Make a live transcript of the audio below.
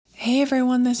Hey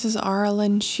everyone, this is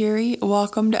Arlen Shiri.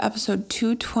 Welcome to episode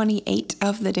 228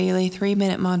 of the Daily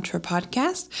 3-Minute Mantra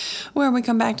Podcast, where we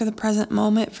come back to the present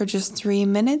moment for just 3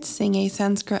 minutes, sing a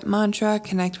Sanskrit mantra,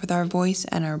 connect with our voice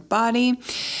and our body.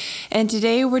 And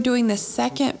today we're doing the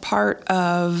second part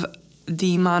of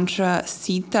the mantra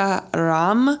Sita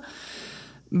Ram,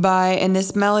 and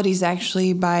this melody is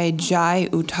actually by Jai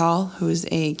Uttal, who is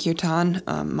a kirtan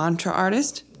mantra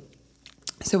artist.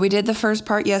 So we did the first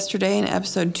part yesterday in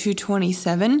episode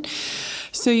 227,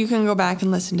 so you can go back and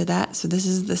listen to that. So this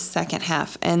is the second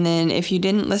half. And then if you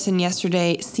didn't listen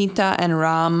yesterday, Sita and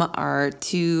Ram are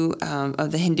two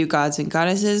of the Hindu gods and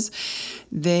goddesses.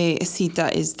 Sita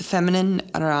is the feminine,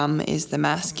 Ram is the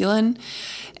masculine.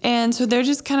 And so they're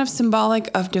just kind of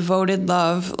symbolic of devoted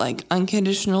love, like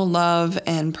unconditional love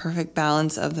and perfect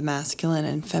balance of the masculine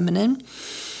and feminine.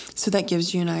 So that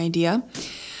gives you an idea.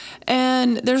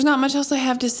 And there's not much else I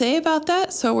have to say about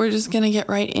that, so we're just going to get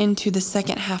right into the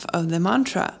second half of the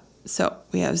mantra. So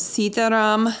we have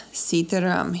Sitaram,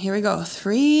 Sitaram. Here we go,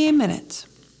 3 minutes.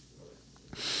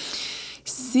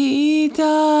 Sitaram,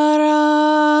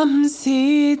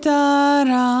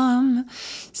 Sitaram,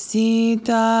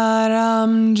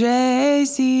 Sitaram, Jai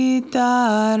Sitaram.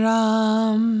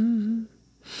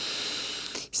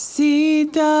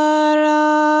 Sitaram,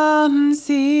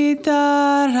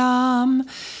 Sitaram,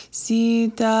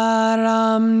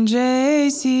 Sitaram, Jai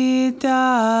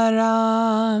Sitaram.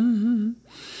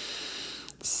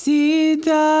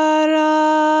 Sitaram,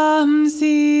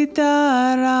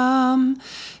 Sitaram,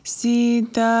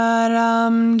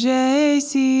 Sitaram, Jai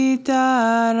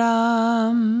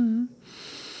Sitaram.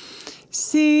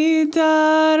 Sitaram,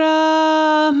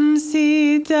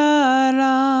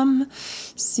 Sitaram,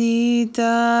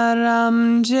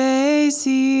 Sitaram, Jai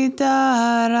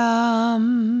Sitaram.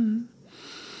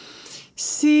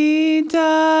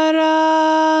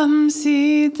 Sitaram,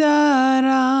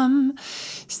 Sitaram,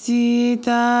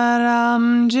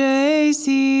 Sitaram, Jai Sitaram. Sitaram, Sitaram, Sitaram, Jai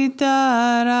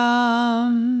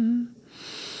Sitaram.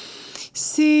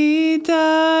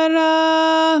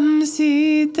 Sitaram,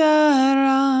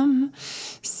 Sitaram,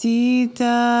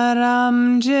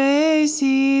 Sitaram, Jai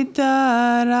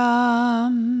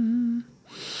Sitaram.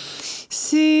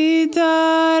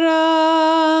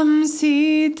 Sitaram,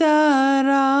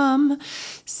 Sitaram,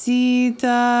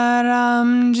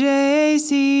 Sitaram, Jai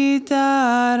Sitaram.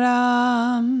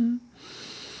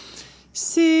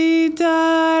 Sitaram,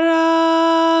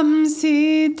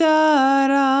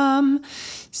 Sitaram,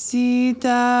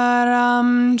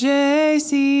 Sitaram, Jai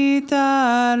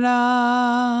Sitaram.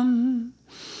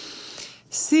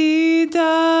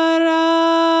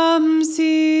 Sitaram,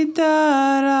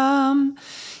 Sitaram,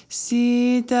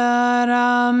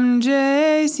 Sitaram,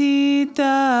 Jai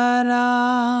Sitaram.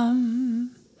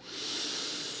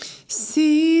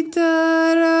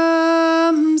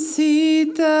 Sitaram,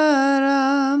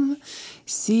 Sitaram,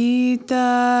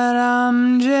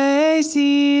 Sitaram, Jai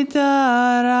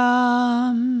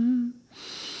Sitaram.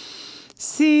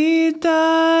 Sitaram,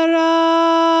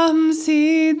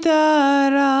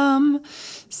 Sitaram,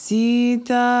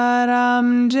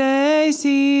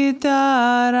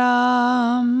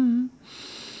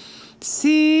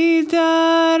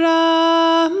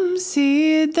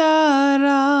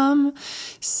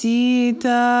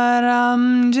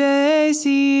 Sitaram, Jai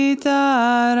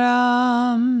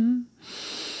Sitaram.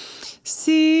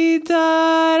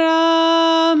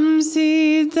 Sitaram,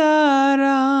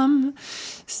 Sitaram,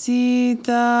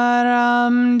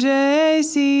 Sitaram, Jai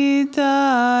Sitaram.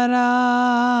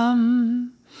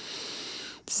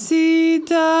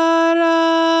 Sitaram,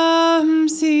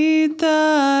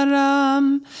 Sitaram,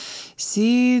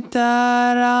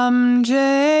 Sitaram,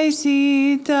 Jai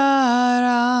Sitaram.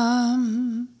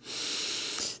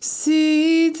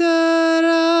 Sitaram,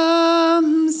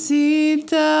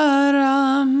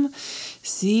 Sitaram,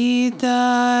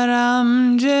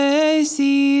 Sitaram, Jai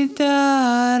Sitaram.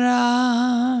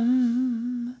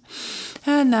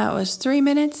 And that was 3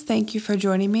 minutes. Thank you for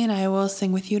joining me, and I will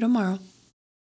sing with you tomorrow.